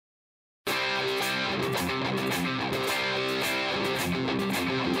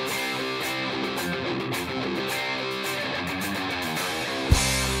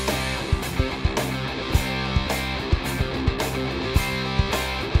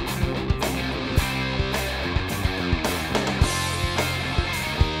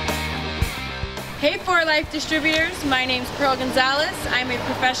Hey For Life distributors, my name's Gonzalez. I'm a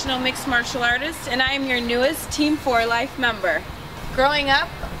professional mixed martial artist and I am your newest Team For Life member. Growing up,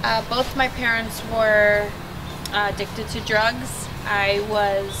 both my parents were addicted to drugs. I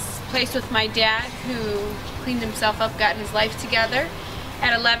was placed with my dad, who cleaned himself up, got his life together.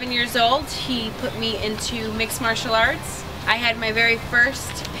 At 11 years old, he put me into mixed martial arts. I had my very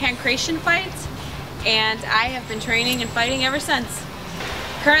first pancration fight and I have been training and fighting ever since.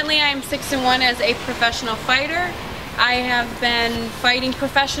 Currently, I am 6-1 as a professional fighter. I have been fighting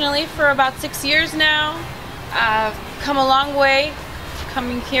professionally for about 6 years now. Come a long way,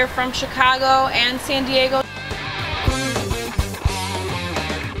 coming here from Chicago and San Diego.